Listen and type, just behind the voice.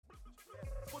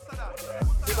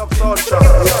What's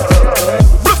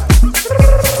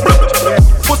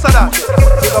that?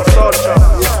 Big up Soldier.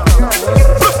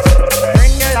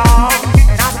 Bring it on,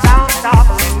 and I'm down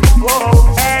stopping.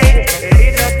 Whoa, hey, a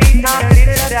little beat on, a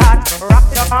little that. Rock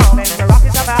it up on, and rock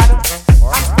it up out.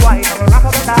 I'm quiet, I'm rock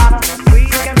up and down. We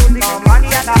reggae music on, money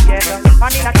and top, yes.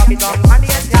 Money and top is on, money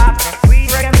and top. We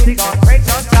reggae music on, break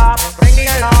don't stop. Bring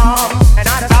it along, and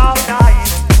I'm down dying.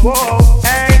 Whoa,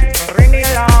 hey, bring it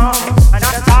along, and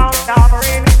I'm down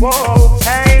stopping. Whoa,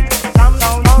 hey, come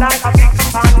down like a big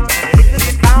fun. This is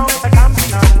the sound of the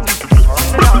champion. From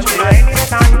the dawn till the end of the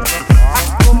sun.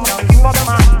 Come down, you are the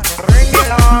man. Bring it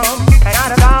along, and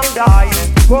I'm down dying.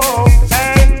 Whoa,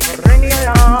 hey, bring it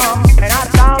along, and I'm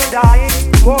down dying.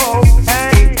 Whoa,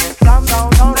 hey, come down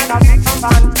like a big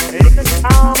fun. This is the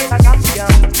sound of the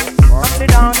champion. From the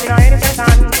dawn till the end of the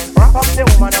sun. Rock up the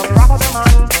woman and rock up the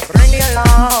man. Bring it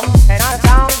along, and I'm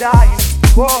down dying.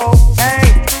 Whoa, hey,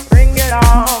 bring it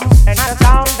on, and I'm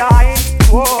down dying.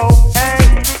 Whoa.